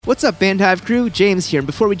What's up, Bandhive crew? James here, and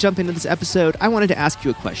before we jump into this episode, I wanted to ask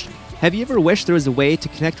you a question. Have you ever wished there was a way to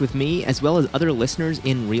connect with me as well as other listeners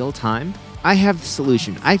in real time? I have the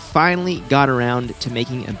solution. I finally got around to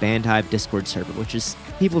making a Bandhive Discord server, which is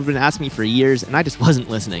people have been asking me for years, and I just wasn't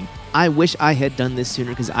listening. I wish I had done this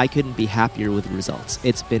sooner because I couldn't be happier with the results.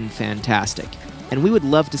 It's been fantastic, and we would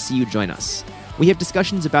love to see you join us. We have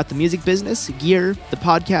discussions about the music business, gear, the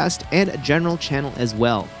podcast, and a general channel as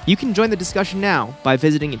well. You can join the discussion now by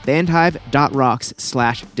visiting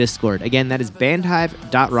bandhive.rocks/discord. Again, that is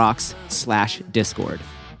bandhive.rocks/discord.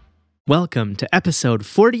 Welcome to episode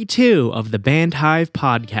 42 of the Bandhive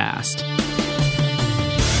Podcast.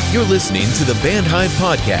 You're listening to the Bandhive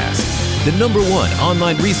Podcast, the #1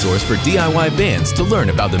 online resource for DIY bands to learn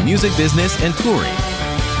about the music business and touring.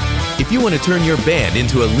 If you want to turn your band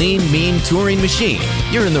into a lean, mean touring machine,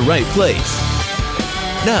 you're in the right place.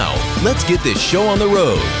 Now, let's get this show on the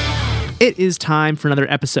road. It is time for another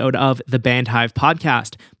episode of the Bandhive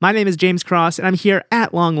Podcast. My name is James Cross, and I'm here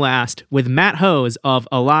at long last with Matt Hose of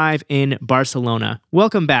Alive in Barcelona.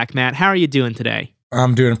 Welcome back, Matt. How are you doing today?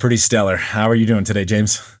 I'm doing pretty stellar. How are you doing today,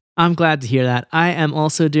 James? I'm glad to hear that. I am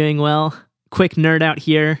also doing well. Quick nerd out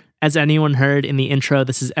here. As anyone heard in the intro,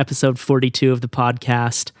 this is episode 42 of the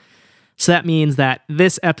podcast. So that means that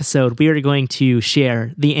this episode, we are going to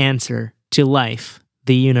share the answer to life,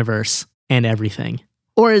 the universe, and everything.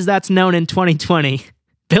 Or as that's known in 2020,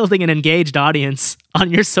 building an engaged audience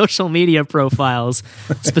on your social media profiles,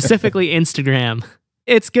 specifically Instagram.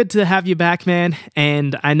 It's good to have you back, man.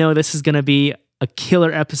 And I know this is going to be a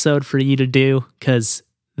killer episode for you to do because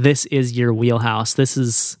this is your wheelhouse. This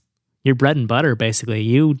is your bread and butter, basically.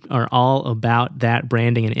 You are all about that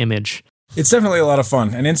branding and image. It's definitely a lot of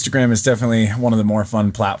fun, and Instagram is definitely one of the more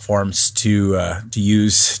fun platforms to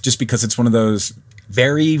use, just because it's one of those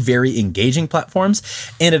very, very engaging platforms,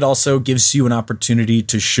 and it also gives you an opportunity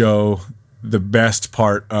to show the best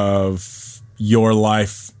part of your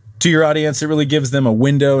life to your audience. It really gives them a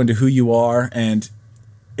window into who you are, and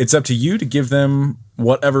it's up to you to give them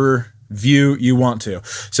whatever view you want to.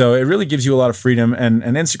 So it really gives you a lot of freedom, and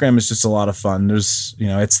Instagram is just a lot of fun.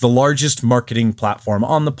 It's the largest marketing platform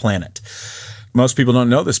on the planet. Most people don't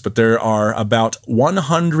know this, but there are about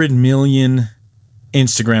 100 million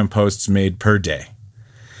Instagram posts made per day.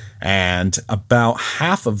 And about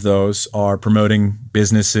half of those are promoting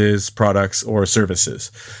businesses, products, or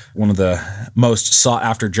services. One of the most sought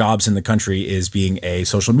after jobs in the country is being a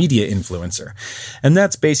social media influencer. And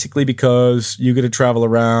that's basically because you get to travel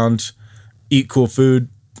around, eat cool food,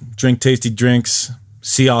 drink tasty drinks,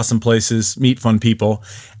 see awesome places, meet fun people,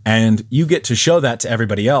 and you get to show that to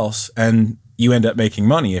everybody else, and you end up making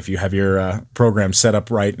money if you have your program set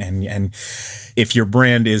up right, and if your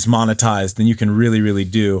brand is monetized, then you can really, really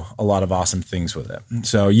do a lot of awesome things with it.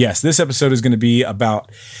 So yes, this episode is going to be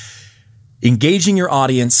about engaging your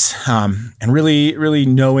audience and really, really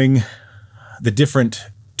knowing the different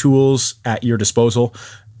tools at your disposal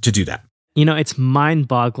to do that. You know, it's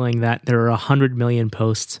mind-boggling that there are 100 million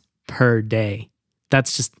posts per day.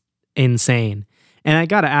 That's just insane. And I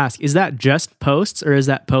gotta ask, is that just posts or is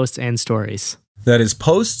that posts and stories? That is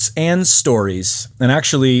posts and stories. And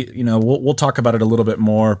actually, we'll talk about it a little bit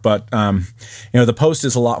more, but, the post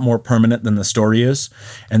is a lot more permanent than the story is.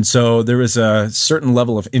 And so there is a certain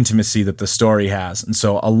level of intimacy that the story has. And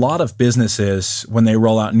so a lot of businesses, when they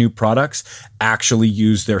roll out new products, actually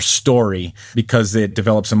use their story because it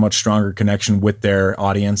develops a much stronger connection with their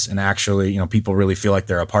audience. And actually, people really feel like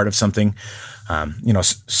they're a part of something.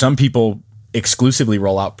 Some people exclusively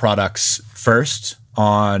roll out products first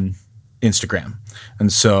on Instagram.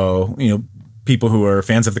 And so, people who are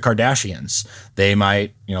fans of the Kardashians, they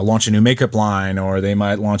might, launch a new makeup line, or they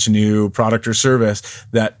might launch a new product or service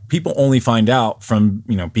that people only find out from,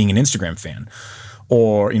 being an Instagram fan.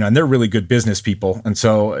 Or, and they're really good business people. And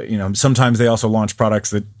so, sometimes they also launch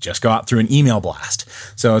products that just go out through an email blast.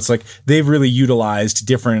 So it's like they've really utilized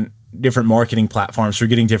different marketing platforms for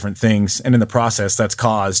getting different things. And in the process, that's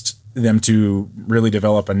caused them to really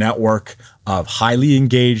develop a network of highly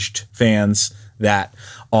engaged fans that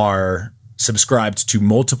are subscribed to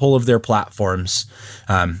multiple of their platforms,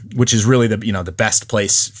 which is really the best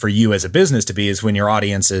place for you as a business to be, is when your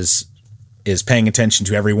audience is paying attention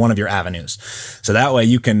to every one of your avenues. So that way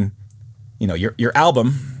you can, your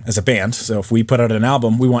album as a band. So if we put out an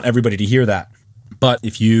album, we want everybody to hear that. But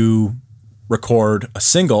if you record a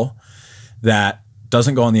single that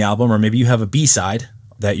doesn't go on the album, or maybe you have a B-side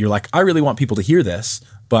that you're like, I really want people to hear this,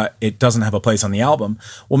 but it doesn't have a place on the album.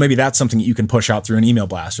 Well, maybe that's something that you can push out through an email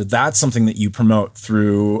blast, or that's something that you promote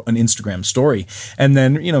through an Instagram story. And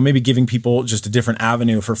then, maybe giving people just a different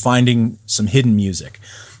avenue for finding some hidden music.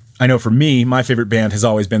 I know for me, my favorite band has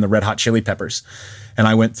always been the Red Hot Chili Peppers. And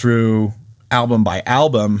I went through album by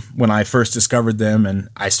album when I first discovered them, and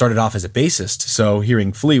I started off as a bassist. So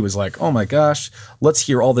hearing Flea was like, oh my gosh, let's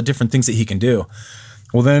hear all the different things that he can do.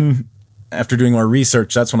 Well, then after doing more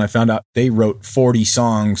research, that's when I found out they wrote 40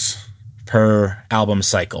 songs per album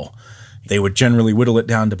cycle. They would generally whittle it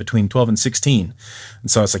down to between 12 and 16.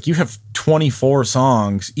 And so it's like, you have 24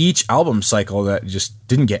 songs each album cycle that just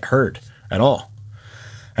didn't get heard at all.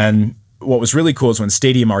 And what was really cool is when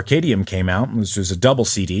Stadium Arcadium came out, which was a double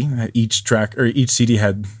CD. Each CD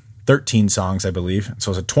had 13 songs, I believe.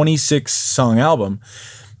 So it was a 26-song album.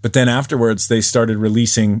 But then afterwards, they started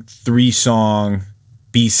releasing 3-song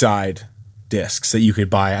B-side discs that you could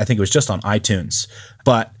buy. I think it was just on iTunes.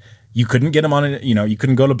 But you couldn't get them on it. You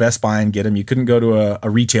couldn't go to Best Buy and get them. You couldn't go to a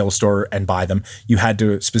retail store and buy them. You had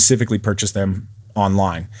to specifically purchase them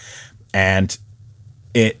online. And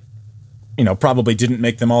it probably didn't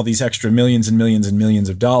make them all these extra millions and millions and millions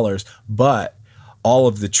of dollars, but all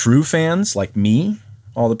of the true fans like me,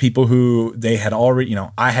 all the people who they had already,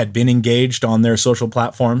 I had been engaged on their social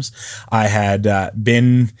platforms. I had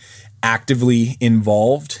been actively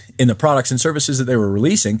involved in the products and services that they were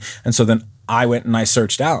releasing. And so then I went and I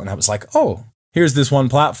searched out and I was like, oh, here's this one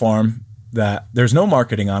platform that there's no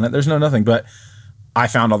marketing on it. There's no nothing, but I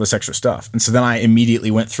found all this extra stuff. And so then I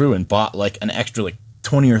immediately went through and bought like an extra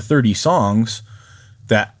 20 or 30 songs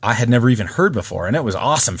that I had never even heard before. And it was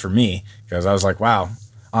awesome for me because I was like, wow,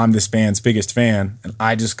 I'm this band's biggest fan. And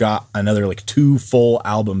I just got another 2 full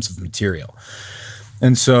albums of material.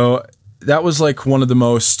 And so that was one of the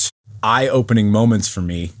most eye-opening moments for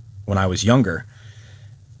me when I was younger.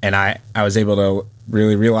 And I was able to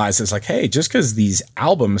really realize it's like, hey, just because these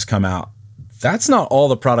albums come out, that's not all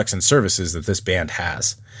the products and services that this band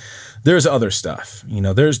has. There's other stuff,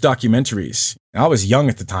 there's documentaries. I was young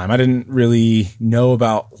at the time. I didn't really know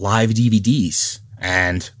about live DVDs.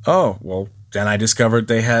 And, then I discovered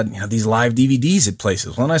they had, these live DVDs at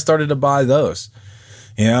places. Well, then I started to buy those,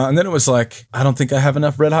 and then it was like, I don't think I have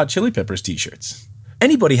enough Red Hot Chili Peppers t-shirts.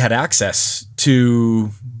 Anybody had access to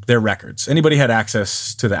their records. Anybody had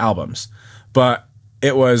access to the albums. But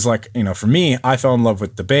it was for me, I fell in love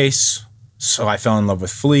with the bass. So I fell in love with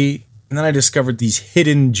Flea. And then I discovered these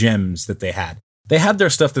hidden gems that they had. They had their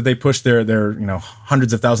stuff that they pushed their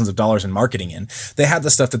hundreds of thousands of dollars in marketing in. They had the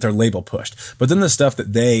stuff that their label pushed. But then the stuff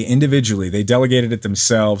that they individually, they delegated it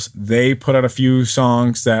themselves. They put out a few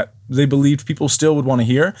songs that they believed people still would want to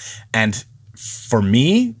hear. And for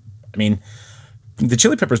me, the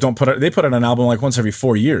Chili Peppers put out an album once every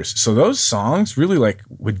 4 years. So those songs really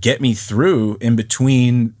would get me through in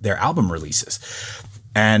between their album releases.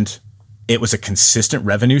 And it was a consistent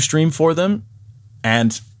revenue stream for them.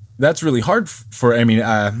 And that's really hard for,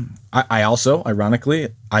 I also, ironically,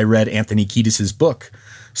 I read Anthony Kiedis' book,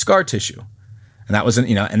 Scar Tissue. And that was,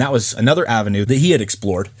 and that was another avenue that he had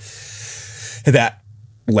explored that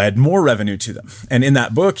led more revenue to them. And in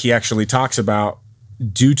that book, he actually talks about,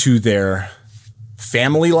 due to their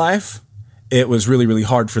family life, it was really, really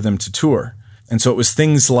hard for them to tour. And so it was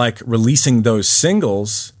things like releasing those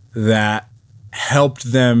singles that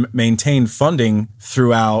helped them maintain funding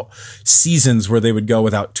throughout seasons where they would go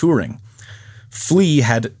without touring. Flea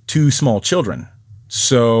had 2 small children.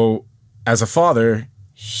 So as a father,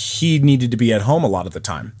 he needed to be at home a lot of the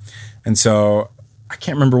time. And so I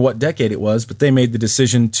can't remember what decade it was, but they made the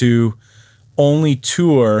decision to only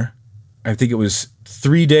tour, I think it was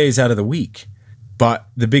 3 days out of the week. But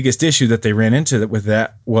the biggest issue that they ran into with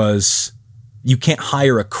that was you can't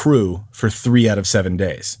hire a crew for 3 out of 7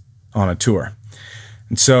 days on a tour.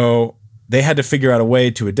 And so they had to figure out a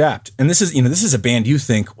way to adapt. And this is a band you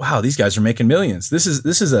think, wow, these guys are making millions. This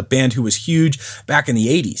is a band who was huge back in the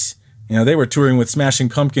 80s. They were touring with Smashing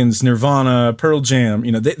Pumpkins, Nirvana, Pearl Jam.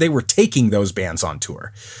 They were taking those bands on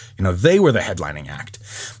tour. They were the headlining act.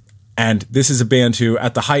 And this is a band who,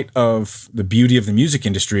 at the height of the beauty of the music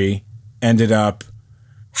industry, ended up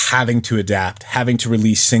having to adapt, having to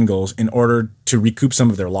release singles in order to recoup some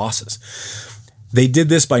of their losses. They did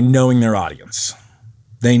this by knowing their audience.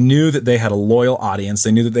 They knew that they had a loyal audience.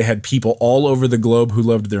 They knew that they had people all over the globe who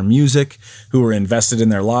loved their music, who were invested in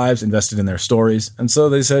their lives, invested in their stories. And so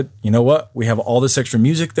they said, you know what? We have all this extra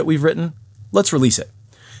music that we've written. Let's release it.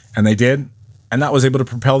 And they did. And that was able to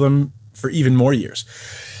propel them for even more years.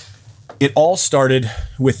 It all started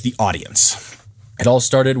with the audience. It all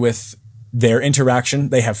started with their interaction.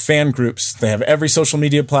 They have fan groups. They have every social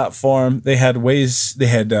media platform. They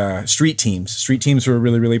had street teams. Street teams were a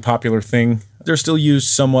really, really popular thing. They're still used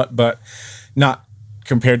somewhat, but not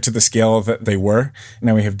compared to the scale that they were.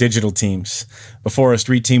 Now we have digital teams. Before, a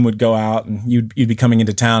street team would go out and you'd be coming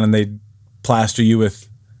into town and they'd plaster you with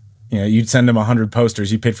You'd send them 100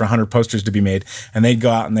 posters. You paid for 100 posters to be made, and they'd go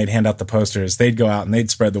out and they'd hand out the posters. They'd go out and they'd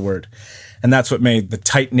spread the word. And that's what made the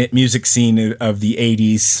tight-knit music scene of the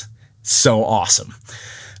 80s so awesome.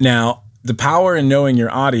 Now, the power in knowing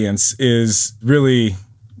your audience is really,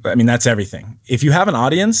 that's everything. If you have an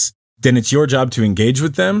audience, then it's your job to engage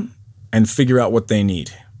with them and figure out what they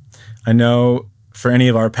need. I know for any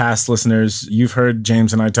of our past listeners, you've heard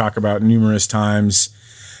James and I talk about numerous times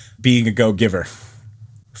being a go-giver.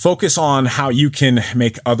 Focus on how you can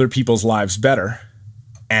make other people's lives better.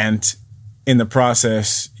 And in the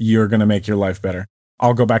process, you're going to make your life better.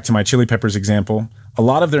 I'll go back to my Chili Peppers example. A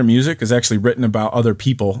lot of their music is actually written about other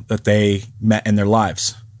people that they met in their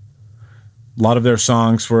lives. A lot of their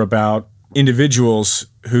songs were about individuals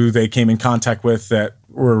who they came in contact with that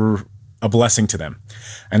were a blessing to them.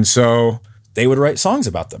 And so they would write songs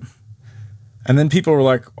about them. And then people were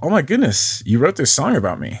like, oh my goodness, you wrote this song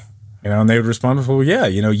about me. And they would respond, well, yeah,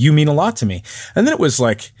 you mean a lot to me. And then it was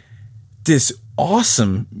like this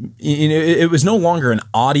awesome, it was no longer an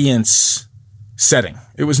audience setting.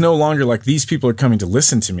 It was no longer like these people are coming to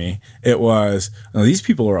listen to me. It was, no, these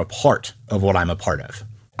people are a part of what I'm a part of.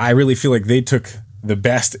 I really feel like they took the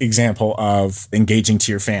best example of engaging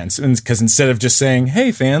to your fans. And because instead of just saying,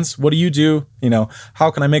 hey fans, what do you do? How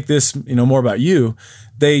can I make this, more about you?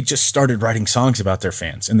 They just started writing songs about their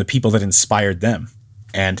fans and the people that inspired them.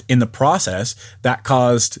 And in the process, that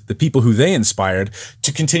caused the people who they inspired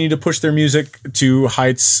to continue to push their music to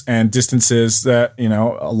heights and distances that,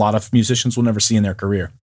 a lot of musicians will never see in their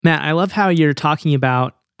career. Matt, I love how you're talking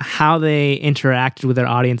about how they interacted with their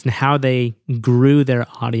audience and how they grew their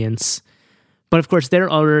audience. But of course,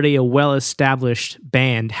 they're already a well-established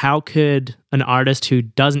band. How could an artist who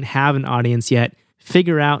doesn't have an audience yet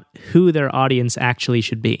figure out who their audience actually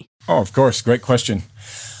should be? Oh, of course. Great question.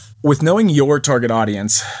 With knowing your target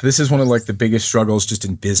audience, this is one of the biggest struggles just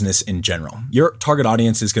in business in general. Your target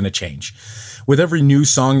audience is going to change. With every new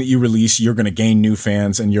song that you release, you're going to gain new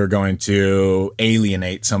fans and you're going to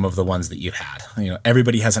alienate some of the ones that you've had.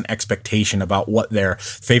 Everybody has an expectation about what their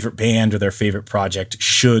favorite band or their favorite project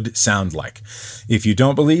should sound like. If you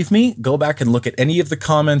don't believe me, go back and look at any of the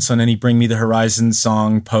comments on any Bring Me the Horizon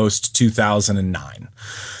song post 2009.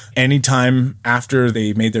 Anytime after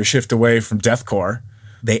they made their shift away from deathcore,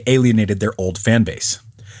 they alienated their old fan base.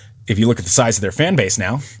 If you look at the size of their fan base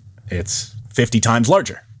now, it's 50 times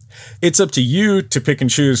larger. It's up to you to pick and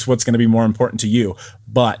choose what's going to be more important to you.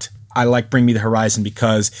 But I like Bring Me the Horizon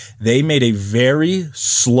because they made a very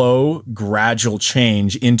slow, gradual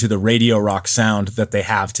change into the radio rock sound that they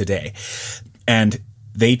have today. And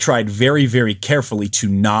they tried very, very carefully to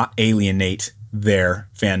not alienate their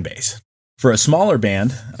fan base. For a smaller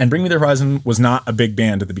band, and Bring Me the Horizon was not a big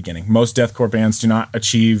band at the beginning. Most deathcore bands do not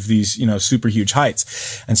achieve these, super huge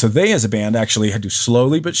heights. And so they, as a band, actually had to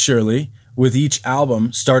slowly but surely, with each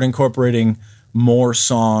album, start incorporating more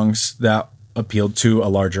songs that appealed to a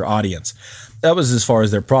larger audience. That was as far as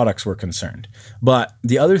their products were concerned. But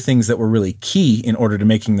the other things that were really key in order to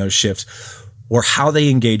making those shifts were how they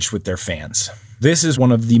engaged with their fans. This is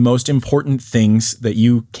one of the most important things that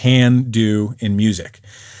you can do in music.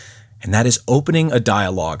 And that is opening a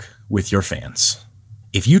dialogue with your fans.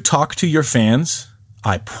 If you talk to your fans,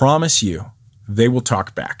 I promise you, they will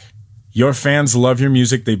talk back. Your fans love your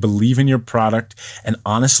music. They believe in your product. And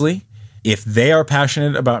honestly, if they are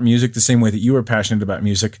passionate about music the same way that you are passionate about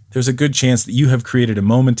music, there's a good chance that you have created a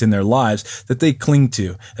moment in their lives that they cling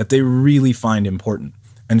to, that they really find important.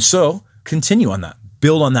 And so continue on that.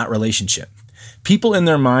 Build on that relationship. People in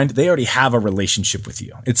their mind, they already have a relationship with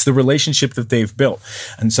you. It's the relationship that they've built.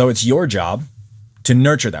 And so it's your job to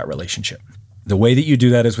nurture that relationship. The way that you do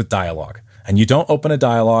that is with dialogue. And you don't open a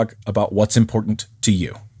dialogue about what's important to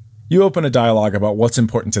you. You open a dialogue about what's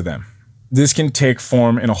important to them. This can take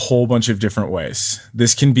form in a whole bunch of different ways.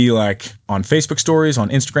 This can be like on Facebook stories, on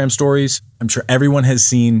Instagram stories. I'm sure everyone has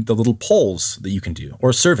seen the little polls that you can do,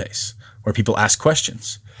 or surveys where people ask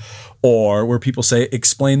questions, or where people say,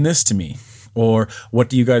 explain this to me. Or what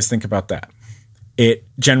do you guys think about that? It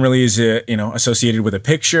generally is, associated with a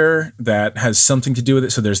picture that has something to do with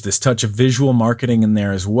it. So there's this touch of visual marketing in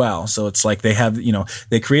there as well. So it's like they have,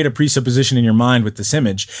 they create a presupposition in your mind with this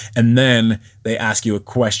image, and then they ask you a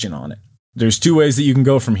question on it. There's two ways that you can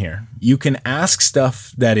go from here. You can ask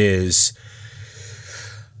stuff that is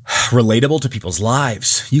relatable to people's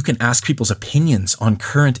lives. You can ask people's opinions on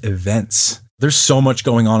current events. There's so much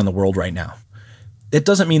going on in the world right now. It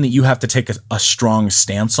doesn't mean that you have to take a strong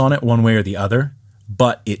stance on it one way or the other,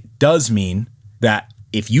 but it does mean that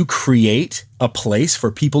if you create a place for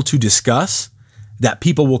people to discuss, that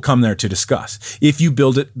people will come there to discuss. If you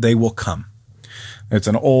build it, they will come. It's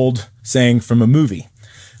an old saying from a movie.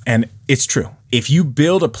 And it's true. If you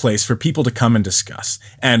build a place for people to come and discuss,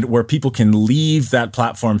 and where people can leave that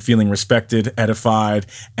platform feeling respected, edified,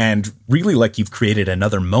 and really like you've created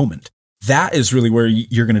another moment, that is really where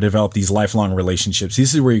you're going to develop these lifelong relationships.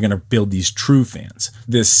 This is where you're going to build these true fans.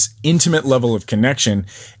 This intimate level of connection,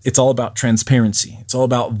 it's all about transparency. It's all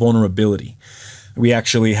about vulnerability. We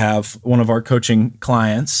actually have one of our coaching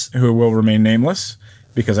clients who will remain nameless,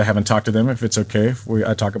 because I haven't talked to them, if it's okay if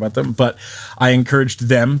I talk about them. But I encouraged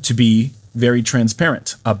them to be very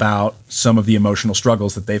transparent about some of the emotional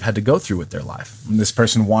struggles that they've had to go through with their life. And this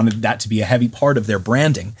person wanted that to be a heavy part of their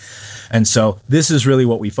branding. And so this is really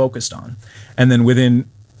what we focused on. And then within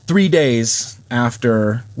 3 days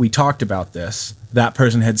after we talked about this, that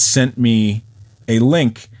person had sent me a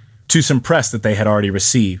link to some press that they had already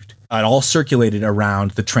received. It all circulated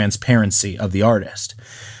around the transparency of the artist.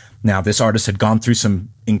 Now, this artist had gone through some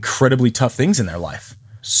incredibly tough things in their life.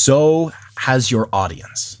 So has your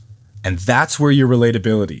audience. And that's where your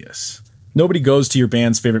relatability is. Nobody goes to your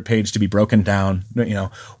band's favorite page to be broken down. You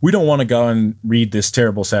know, we don't want to go and read this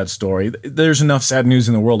terrible, sad story. There's enough sad news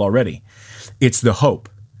in the world already. It's the hope.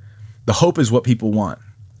 The hope is what people want,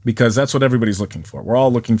 because that's what everybody's looking for. We're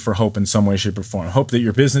all looking for hope in some way, shape, or form. Hope that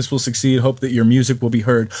your business will succeed. Hope that your music will be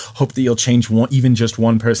heard. Hope that you'll change even just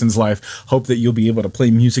one person's life. Hope that you'll be able to play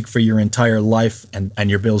music for your entire life and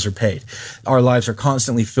your bills are paid. Our lives are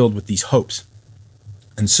constantly filled with these hopes.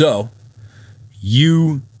 And so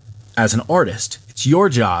you, as an artist, it's your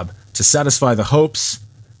job to satisfy the hopes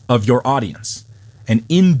of your audience. And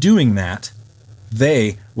in doing that,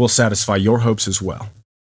 they will satisfy your hopes as well.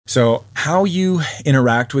 So how you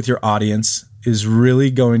interact with your audience is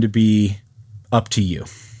really going to be up to you.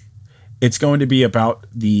 It's going to be about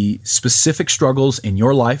the specific struggles in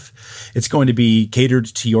your life. It's going to be catered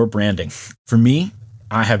to your branding. For me,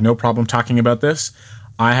 I have no problem talking about this.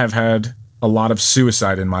 I have had a lot of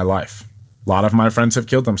suicide in my life. A lot of my friends have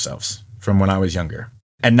killed themselves from when I was younger.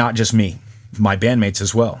 And not just me. My bandmates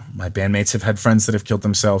as well. My bandmates have had friends that have killed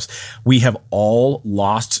themselves. We have all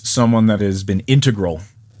lost someone that has been integral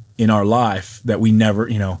in our life that we never,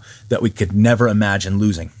 that we could never imagine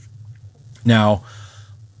losing. Now,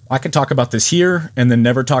 I could talk about this here and then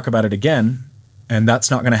never talk about it again, and that's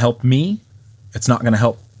not going to help me. It's not going to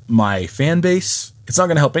help my fan base. It's not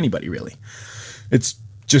going to help anybody, really. It's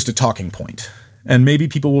just a talking point. And maybe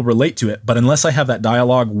people will relate to it, but unless I have that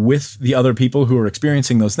dialogue with the other people who are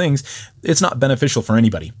experiencing those things, it's not beneficial for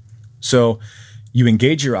anybody. So you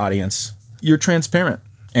engage your audience, you're transparent,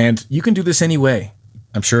 and you can do this anyway.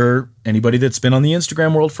 I'm sure anybody that's been on the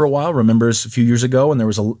Instagram world for a while remembers a few years ago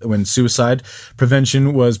when suicide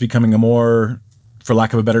prevention was becoming a more, for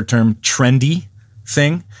lack of a better term, trendy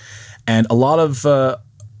thing. And a lot of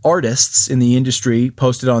artists in the industry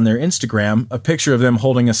posted on their Instagram a picture of them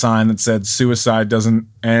holding a sign that said, "Suicide doesn't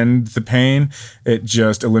end the pain. It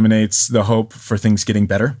just eliminates the hope for things getting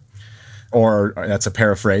better." Or that's a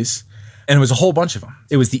paraphrase. And it was a whole bunch of them.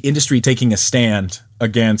 It was the industry taking a stand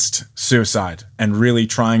against suicide and really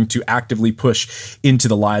trying to actively push into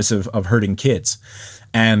the lives of hurting kids.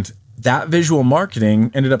 And that visual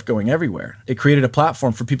marketing ended up going everywhere. It created a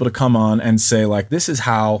platform for people to come on and say, like, this is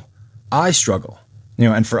how I struggle.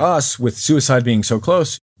 And for us, with suicide being so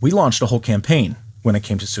close, we launched a whole campaign when it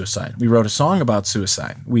came to suicide. We wrote a song about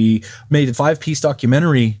suicide. We made a 5-piece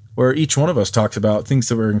documentary where each one of us talks about things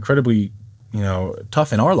that were incredibly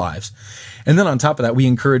tough in our lives. And then on top of that, we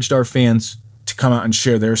encouraged our fans to come out and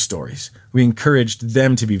share their stories. We encouraged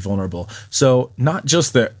them to be vulnerable. So not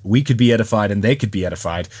just that we could be edified and they could be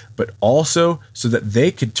edified, but also so that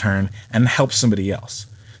they could turn and help somebody else.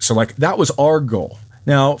 So that was our goal.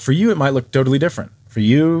 Now, for you, it might look totally different. For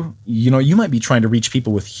you, you might be trying to reach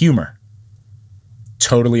people with humor.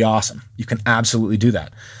 Totally awesome. You can absolutely do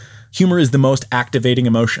that. Humor is the most activating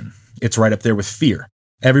emotion. It's right up there with fear.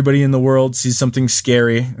 Everybody in the world sees something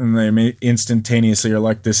scary and they may instantaneously are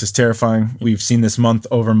like, this is terrifying. We've seen this month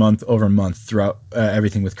over month throughout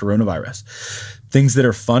everything with coronavirus. Things that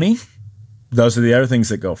are funny, those are the other things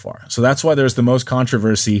that go far. So that's why there's the most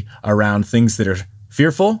controversy around things that are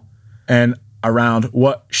fearful and around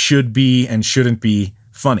what should be and shouldn't be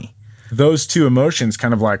funny. Those two emotions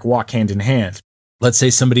kind of walk hand in hand. Let's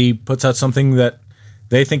say somebody puts out something that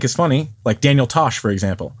they think is funny, like Daniel Tosh, for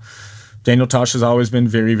example. Daniel Tosh has always been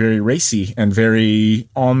very, very racy and very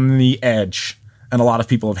on the edge, and a lot of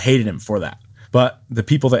people have hated him for that. But the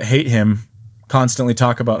people that hate him constantly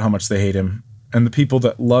talk about how much they hate him, and the people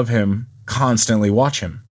that love him constantly watch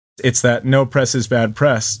him. It's that no press is bad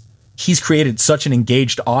press. He's created such an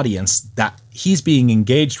engaged audience that he's being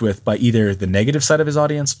engaged with by either the negative side of his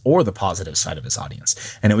audience or the positive side of his audience.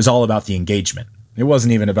 And it was all about the engagement. It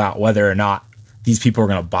wasn't even about whether or not these people are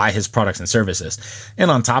going to buy his products and services. And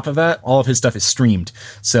on top of that, all of his stuff is streamed.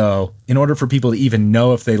 So in order for people to even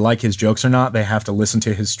know if they like his jokes or not, they have to listen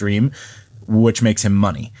to his stream, which makes him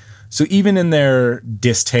money. So even in their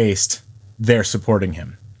distaste, they're supporting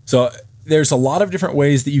him. So there's a lot of different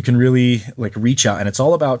ways that you can really like reach out, and it's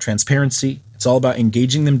all about transparency. It's all about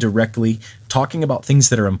engaging them directly, talking about things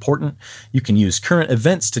that are important. You can use current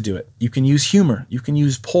events to do it. You can use humor. You can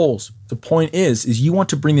use polls. The point is you want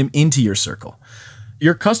to bring them into your circle.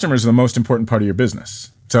 Your customers are the most important part of your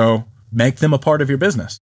business. So make them a part of your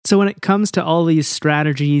business. So when it comes to all these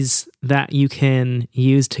strategies that you can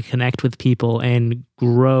use to connect with people and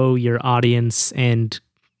grow your audience and,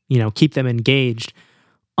 keep them engaged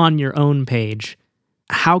on your own page,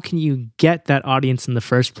 how can you get that audience in the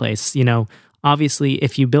first place? Obviously,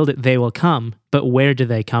 if you build it, they will come, but where do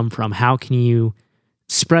they come from? How can you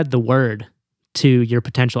spread the word to your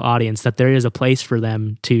potential audience that there is a place for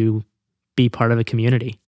them to be part of a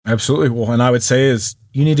community? Absolutely. Well, and I would say is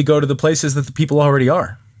you need to go to the places that the people already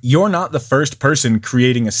are. You're not the first person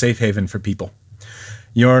creating a safe haven for people.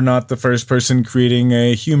 You're not the first person creating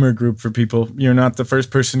a humor group for people. You're not the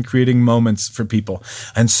first person creating moments for people.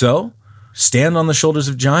 And so stand on the shoulders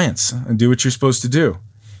of giants and do what you're supposed to do.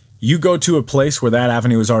 You go to a place where that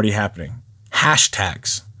avenue is already happening.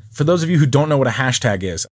 Hashtags. For those of you who don't know what a hashtag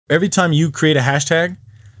is, every time you create a hashtag,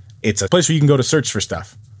 it's a place where you can go to search for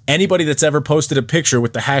stuff. Anybody that's ever posted a picture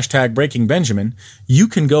with the hashtag Breaking Benjamin, you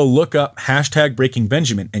can go look up hashtag Breaking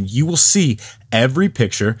Benjamin and you will see every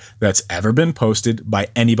picture that's ever been posted by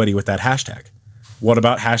anybody with that hashtag. What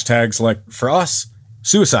about hashtags like, for us,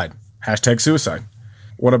 suicide? Hashtag suicide.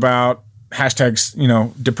 What about hashtags,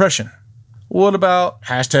 depression? What about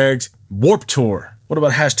hashtags Warped Tour? What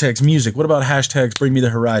about hashtags music? What about hashtags Bring Me the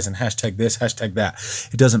Horizon? Hashtag this, hashtag that.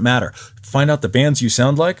 It doesn't matter. Find out the bands you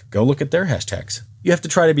sound like. Go look at their hashtags. You have to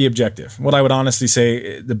try to be objective. What I would honestly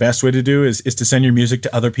say the best way to do is to send your music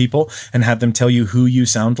to other people and have them tell you who you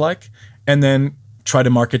sound like, and then try to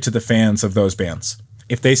market to the fans of those bands.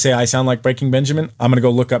 If they say I sound like Breaking Benjamin, I'm going to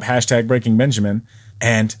go look up hashtag Breaking Benjamin,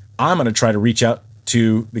 and I'm going to try to reach out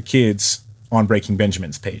to the kids on Breaking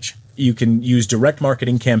Benjamin's page. You can use direct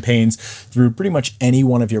marketing campaigns through pretty much any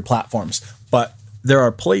one of your platforms, but there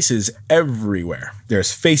are places everywhere.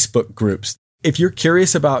 There's Facebook groups. If you're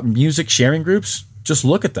curious about music sharing groups, just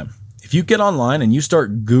look at them. If you get online and you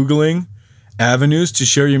start Googling avenues to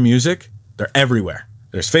share your music, they're everywhere.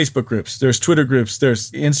 There's Facebook groups, there's Twitter groups,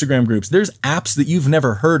 there's Instagram groups, there's apps that you've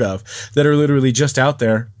never heard of that are literally just out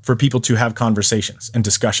there for people to have conversations and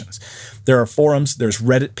discussions. There are forums, there's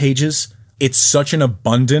Reddit pages. It's such an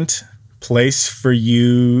abundant place for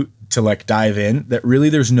you to dive in that really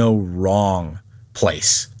there's no wrong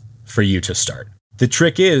place for you to start. The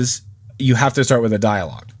trick is you have to start with a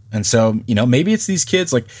dialogue. And so, maybe it's these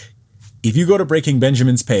kids, if you go to Breaking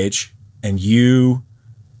Benjamin's page and you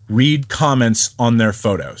read comments on their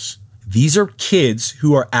photos, these are kids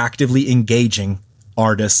who are actively engaging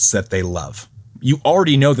artists that they love. You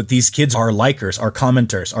already know that these kids are likers, are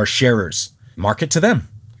commenters, are sharers. Market to them.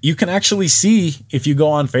 You can actually see, if you go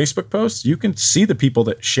on Facebook posts, you can see the people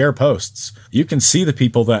that share posts. You can see the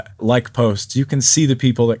people that like posts. You can see the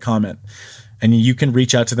people that comment. And you can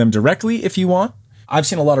reach out to them directly if you want. I've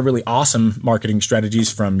seen a lot of really awesome marketing strategies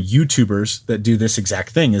from YouTubers that do this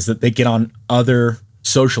exact thing, is that they get on other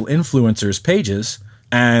social influencers' pages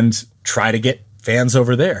and try to get fans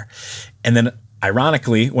over there. And then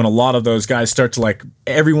ironically, when a lot of those guys start to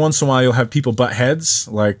every once in a while, you'll have people butt heads.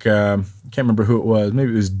 I can't remember who it was.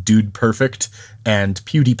 Maybe it was Dude Perfect and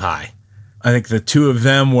PewDiePie. I think the two of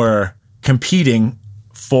them were competing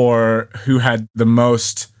for who had the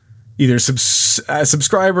most either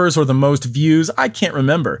subscribers or the most views. I can't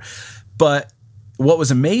remember. But what was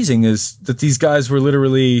amazing is that these guys were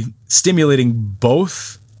literally stimulating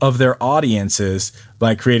both of their audiences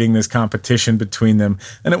by creating this competition between them.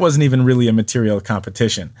 And it wasn't even really a material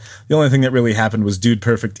competition. The only thing that really happened was Dude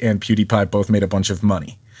Perfect and PewDiePie both made a bunch of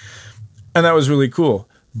money. And that was really cool.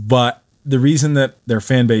 But the reason that their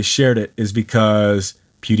fan base shared it is because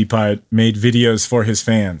PewDiePie made videos for his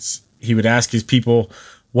fans. He would ask his people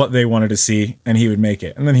what they wanted to see, and he would make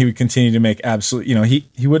it. And then he would continue to make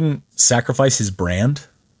he wouldn't sacrifice his brand,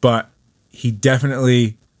 but he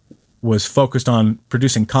definitely was focused on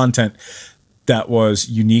producing content that was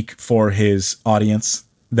unique for his audience,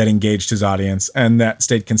 that engaged his audience, and that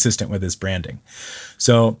stayed consistent with his branding.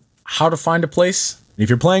 So how to find a place? If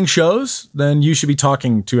you're playing shows, then you should be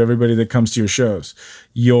talking to everybody that comes to your shows.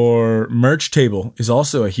 Your merch table is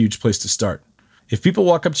also a huge place to start. If people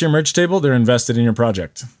walk up to your merch table, they're invested in your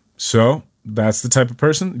project. So that's the type of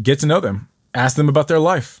person. Get to know them. Ask them about their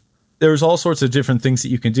life. there's all sorts of different things that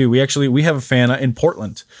you can do. We have a fan in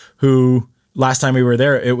Portland who last time we were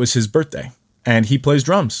there, it was his birthday and he plays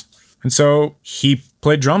drums. And so he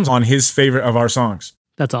played drums on his favorite of our songs.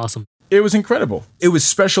 That's awesome. It was incredible. It was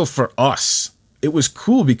special for us. It was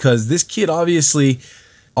cool because this kid, obviously,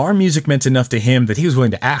 our music meant enough to him that he was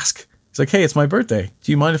willing to ask. He's like, hey, it's my birthday.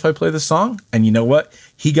 Do you mind if I play this song? And you know what?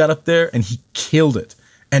 He got up there and he killed it.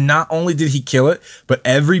 And not only did he kill it, but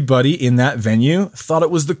everybody in that venue thought it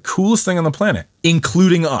was the coolest thing on the planet,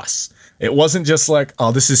 including us. It wasn't just like,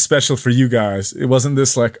 oh, this is special for you guys. It wasn't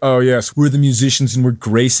this like, oh, yes, we're the musicians and we're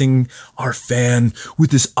gracing our fan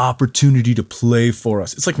with this opportunity to play for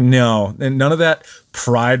us. It's like, no, and none of that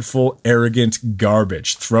prideful, arrogant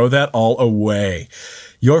garbage. Throw that all away.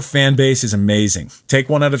 Your fan base is amazing. Take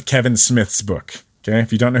one out of Kevin Smith's book. Okay.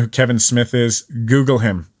 If you don't know who Kevin Smith is, Google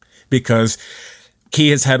him, because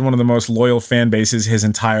he has had one of the most loyal fan bases his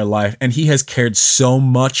entire life, and he has cared so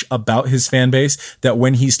much about his fan base that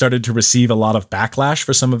when he started to receive a lot of backlash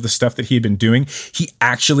for some of the stuff that he had been doing, he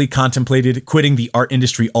actually contemplated quitting the art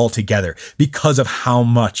industry altogether because of how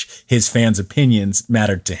much his fans' opinions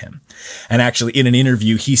mattered to him. And actually, in an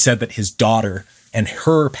interview, he said that his daughter and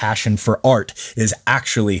her passion for art is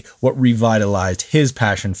actually what revitalized his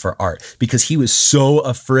passion for art, because he was so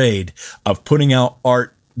afraid of putting out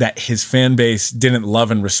art that his fan base didn't love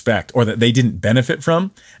and respect, or that they didn't benefit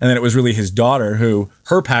from. And then it was really his daughter who,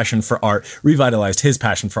 her passion for art revitalized his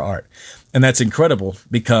passion for art. And that's incredible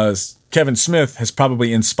because Kevin Smith has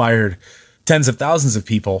probably inspired tens of thousands of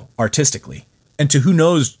people artistically, and to who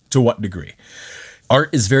knows to what degree. Art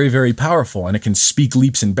is very, very powerful, and it can speak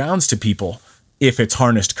leaps and bounds to people if it's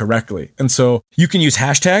harnessed correctly. And so you can use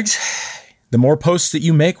hashtags. The more posts that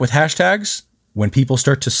you make with hashtags, when people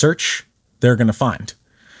start to search, they're going to find.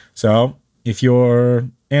 So if you're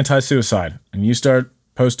anti-suicide and you start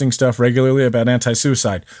posting stuff regularly about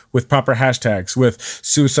anti-suicide with proper hashtags, with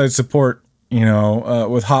suicide support,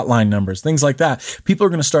 with hotline numbers, things like that, people are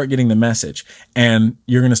going to start getting the message, and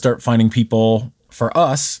you're going to start finding people. For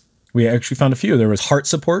us, we actually found a few. There was Heart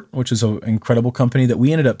Support, which is an incredible company that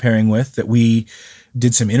we ended up pairing with, that we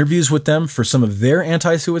did some interviews with them for some of their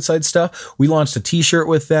anti-suicide stuff. We launched a t-shirt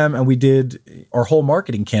with them, and we did, our whole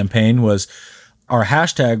marketing campaign was, our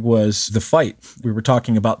hashtag was the fight. We were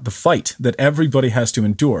talking about the fight that everybody has to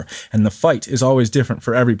endure. And the fight is always different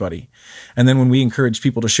for everybody. And then when we encouraged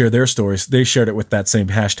people to share their stories, they shared it with that same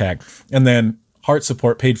hashtag. And then Heart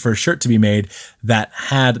Support paid for a shirt to be made that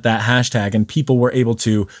had that hashtag, and people were able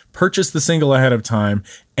to purchase the single ahead of time,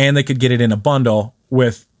 and they could get it in a bundle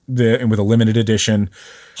with a limited edition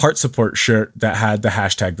Heart Support shirt that had the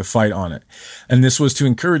hashtag the fight on it. And this was to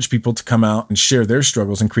encourage people to come out and share their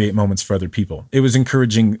struggles and create moments for other people. It was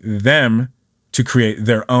encouraging them to create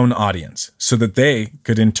their own audience so that they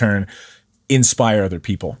could in turn inspire other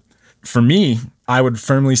people. For me, I would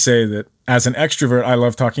firmly say that as an extrovert, I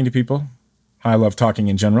love talking to people. I love talking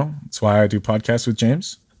in general. That's why I do podcasts with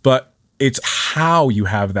James. But it's how you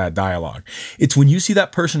have that dialogue. It's when you see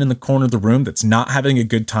that person in the corner of the room that's not having a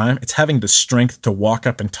good time, it's having the strength to walk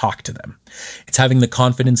up and talk to them. It's having the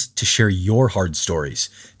confidence to share your hard stories,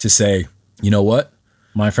 to say, you know what?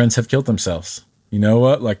 My friends have killed themselves. You know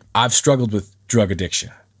what? Like, I've struggled with drug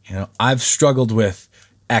addiction. I've struggled with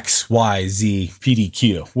X, Y, Z,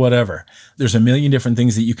 PDQ, whatever. There's a million different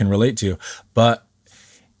things that you can relate to. But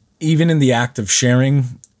even in the act of sharing,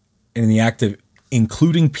 in the act of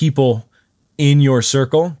including people in your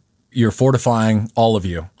circle, you're fortifying all of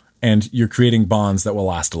you, and you're creating bonds that will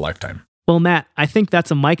last a lifetime. Well, Matt, I think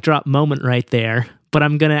that's a mic drop moment right there, but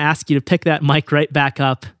I'm going to ask you to pick that mic right back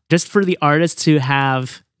up just for the artists who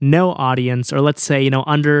have no audience, or let's say,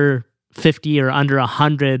 under 50 or under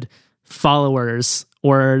 100 followers,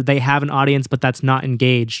 or they have an audience, but that's not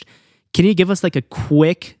engaged. Can you give us like a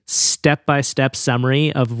quick step-by-step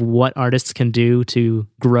summary of what artists can do to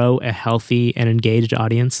grow a healthy and engaged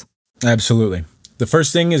audience? Absolutely. The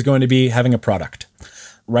first thing is going to be having a product.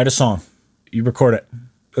 Write a song. You record it.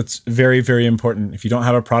 That's very, very important. If you don't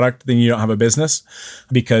have a product, then you don't have a business,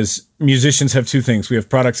 because musicians have two things. We have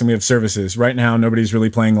products and we have services. Right now, nobody's really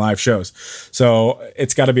playing live shows. So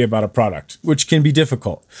it's got to be about a product, which can be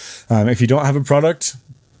difficult. If you don't have a product,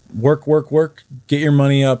 work, get your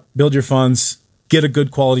money up, build your funds, get a good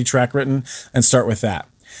quality track written, and start with that.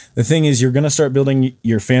 The thing is, you're going to start building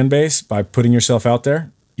your fan base by putting yourself out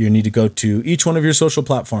there. You need to go to each one of your social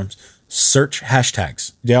platforms, search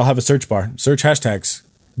hashtags. They all have a search bar. Search hashtags.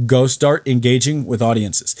 Go start engaging with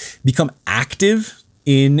audiences. Become active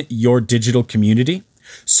in your digital community.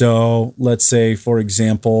 So let's say, for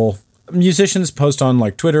example, musicians post on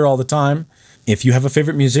like Twitter all the time. If you have a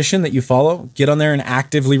favorite musician that you follow, get on there and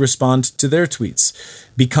actively respond to their tweets.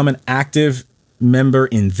 Become an active member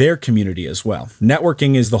in their community as well.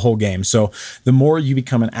 Networking is the whole game. So the more you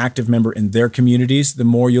become an active member in their communities, the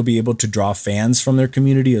more you'll be able to draw fans from their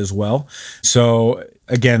community as well. So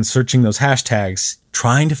again, searching those hashtags,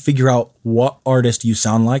 trying to figure out what artist you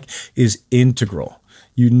sound like is integral.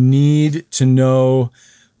 You need to know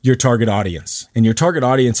your target audience. And your target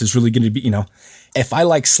audience is really going to be, if I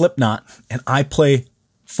like Slipknot and I play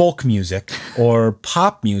folk music or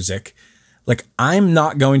pop music, like I'm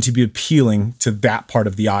not going to be appealing to that part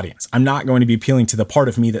of the audience. I'm not going to be appealing to the part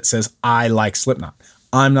of me that says I like Slipknot.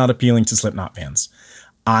 I'm not appealing to Slipknot fans.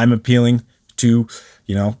 I'm appealing to,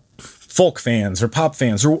 folk fans or pop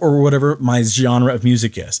fans or whatever my genre of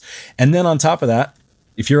music is. And then on top of that,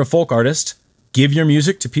 if you're a folk artist, give your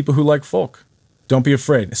music to people who like folk. Don't be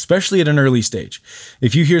afraid, especially at an early stage.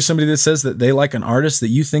 If you hear somebody that says that they like an artist that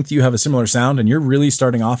you think that you have a similar sound and you're really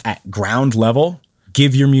starting off at ground level,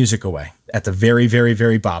 give your music away at the very, very,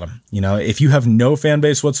 very bottom. If you have no fan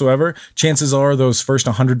base whatsoever, chances are those first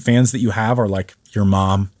 100 fans that you have are like your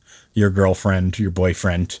mom, your girlfriend, your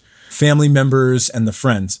boyfriend, family members, and the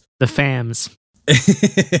friends. The fams.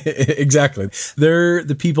 Exactly. They're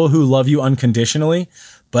the people who love you unconditionally,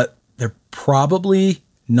 but they're probably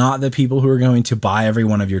not the people who are going to buy every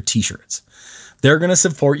one of your t-shirts. They're going to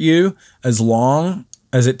support you as long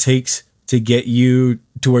as it takes to get you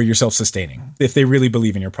to where you're self-sustaining, if they really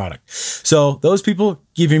believe in your product. So those people,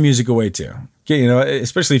 give your music away too.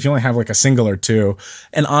 Especially if you only have like a single or two.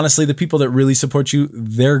 And honestly, the people that really support you,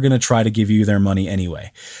 they're going to try to give you their money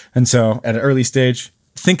anyway. And so at an early stage,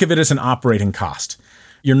 think of it as an operating cost.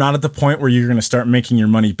 You're not at the point where you're going to start making your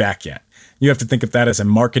money back yet. You have to think of that as a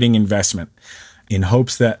marketing investment in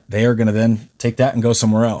hopes that they are going to then take that and go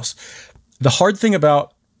somewhere else. The hard thing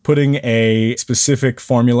about putting a specific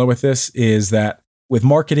formula with this is that with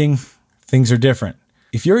marketing, things are different.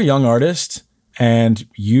 If you're a young artist and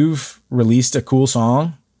you've released a cool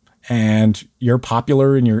song and you're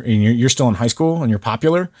popular and you're still in high school and you're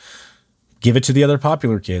popular, give it to the other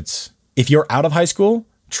popular kids. If you're out of high school,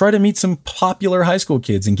 try to meet some popular high school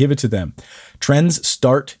kids and give it to them. Trends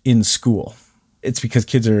start in school. It's because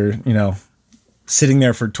kids are, sitting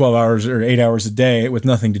there for 12 hours or 8 hours a day with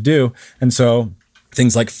nothing to do. And so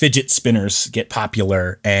things like fidget spinners get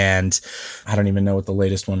popular, and I don't even know what the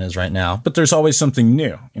latest one is right now, but there's always something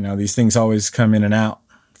new. These things always come in and out.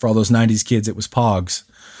 For all those 90s kids, it was Pogs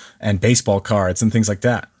and baseball cards and things like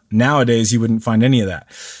that. Nowadays, you wouldn't find any of that.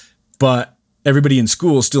 But everybody in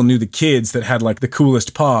school still knew the kids that had like the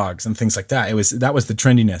coolest Pogs and things like that. That was the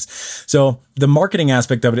trendiness. So the marketing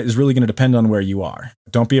aspect of it is really going to depend on where you are.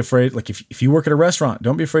 Don't be afraid. Like if you work at a restaurant,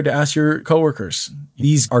 don't be afraid to ask your coworkers.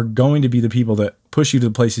 These are going to be the people that push you to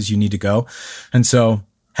the places you need to go. And so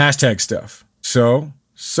hashtag stuff. So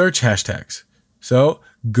search hashtags. So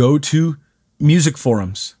go to music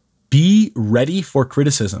forums. Be ready for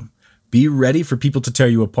criticism. Be ready for people to tear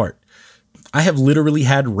you apart. I have literally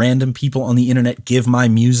had random people on the internet give my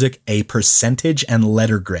music a percentage and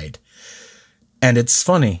letter grade. And it's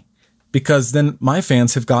funny because then my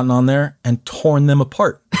fans have gotten on there and torn them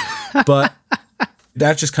apart. But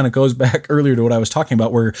that just kind of goes back earlier to what I was talking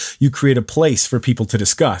about, where you create a place for people to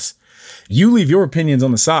discuss. You leave your opinions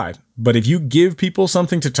on the side, but if you give people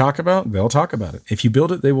something to talk about, they'll talk about it. If you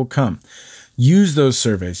build it, they will come. Use those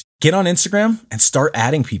surveys. Get on Instagram and start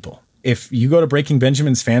adding people. If you go to Breaking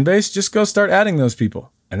Benjamin's fan base, just go start adding those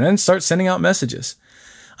people and then start sending out messages.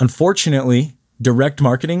 Unfortunately, direct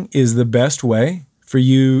marketing is the best way for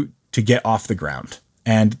you to get off the ground.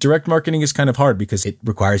 And direct marketing is kind of hard because it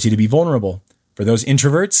requires you to be vulnerable. For those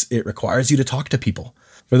introverts, it requires you to talk to people.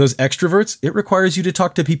 For those extroverts, it requires you to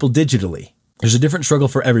talk to people digitally. There's a different struggle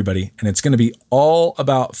for everybody, and it's going to be all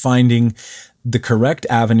about finding the correct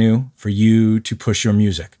avenue for you to push your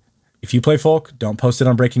music. If you play folk, don't post it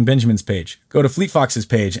on Breaking Benjamin's page. Go to Fleet Fox's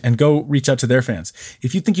page and go reach out to their fans.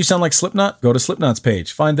 If you think you sound like Slipknot, go to Slipknot's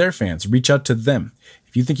page. Find their fans. Reach out to them.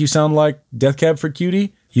 If you think you sound like Death Cab for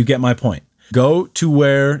Cutie, you get my point. Go to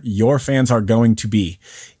where your fans are going to be.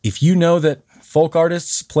 If you know that folk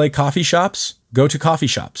artists play coffee shops, go to coffee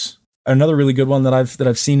shops. Another really good one that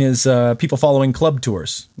I've seen is people following club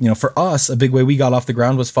tours. For us, a big way we got off the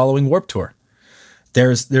ground was following Warped Tour.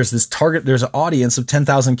 There's this target, there's an audience of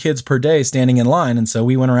 10,000 kids per day standing in line. And so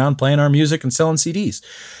we went around playing our music and selling CDs.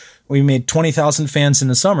 We made 20,000 fans in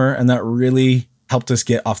the summer, and that really helped us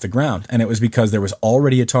get off the ground. And it was because there was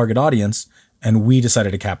already a target audience, and we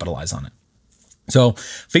decided to capitalize on it. So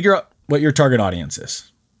figure out what your target audience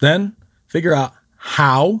is. Then figure out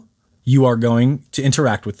how you are going to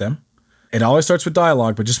interact with them. It always starts with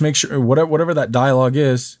dialogue, but just make sure whatever that dialogue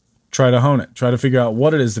is, Try to hone it. Try to figure out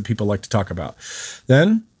what it is that people like to talk about.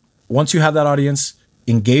 Then, once you have that audience,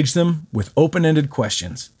 engage them with open-ended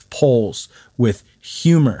questions, polls, with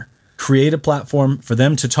humor. Create a platform for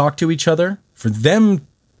them to talk to each other, for them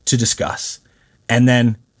to discuss. And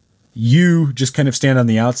then you just kind of stand on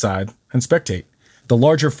the outside and spectate. The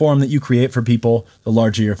larger forum that you create for people, the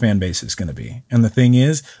larger your fan base is going to be. And the thing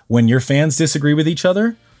is, when your fans disagree with each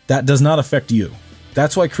other, that does not affect you.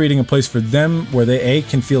 That's why creating a place for them where they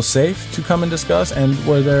can feel safe to come and discuss, and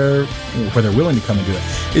where they're willing to come and do it,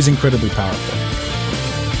 is incredibly powerful.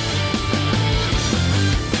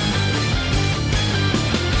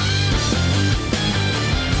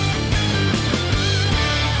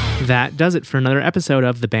 That does it for another episode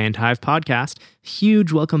of the Band Hive podcast.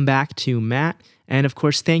 Huge welcome back to Matt. And of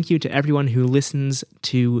course, thank you to everyone who listens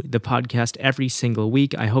to the podcast every single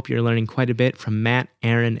week. I hope you're learning quite a bit from Matt,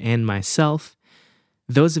 Aaron, and myself.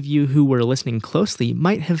 Those of you who were listening closely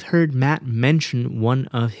might have heard Matt mention one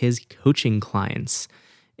of his coaching clients.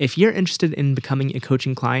 If you're interested in becoming a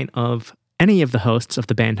coaching client of any of the hosts of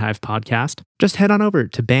the Band Hive podcast, just head on over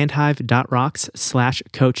to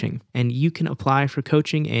bandhive.rocks/coaching, and you can apply for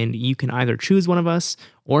coaching, and you can either choose one of us,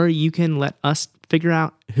 or you can let us figure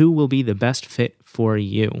out who will be the best fit for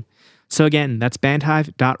you. So again, that's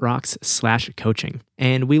bandhive.rocks/coaching.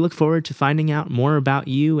 And we look forward to finding out more about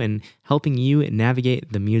you and helping you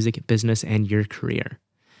navigate the music business and your career.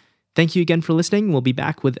 Thank you again for listening. We'll be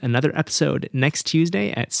back with another episode next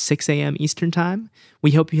Tuesday at 6 a.m. Eastern Time.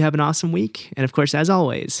 We hope you have an awesome week. And of course, as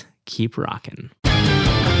always, keep rocking.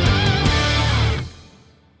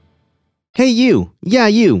 Hey you, yeah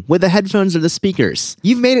you, with the headphones or the speakers.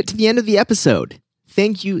 You've made it to the end of the episode.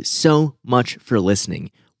 Thank you so much for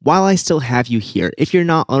listening. While I still have you here, if you're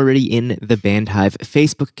not already in the Band Hive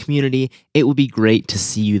Facebook community, it would be great to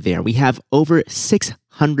see you there. We have over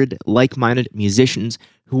 600 like-minded musicians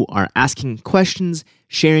who are asking questions,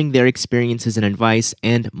 sharing their experiences and advice,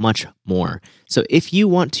 and much more. So if you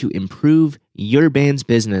want to improve your band's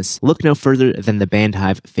business, look no further than the Band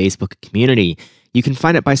Hive Facebook community. You can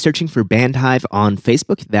find it by searching for Band Hive on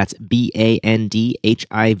Facebook, that's BANDHIVE,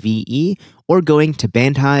 or going to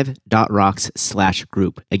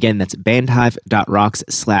bandhive.rocks/group. Again, that's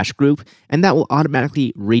bandhive.rocks/group, and that will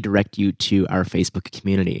automatically redirect you to our Facebook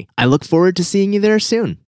community. I look forward to seeing you there soon.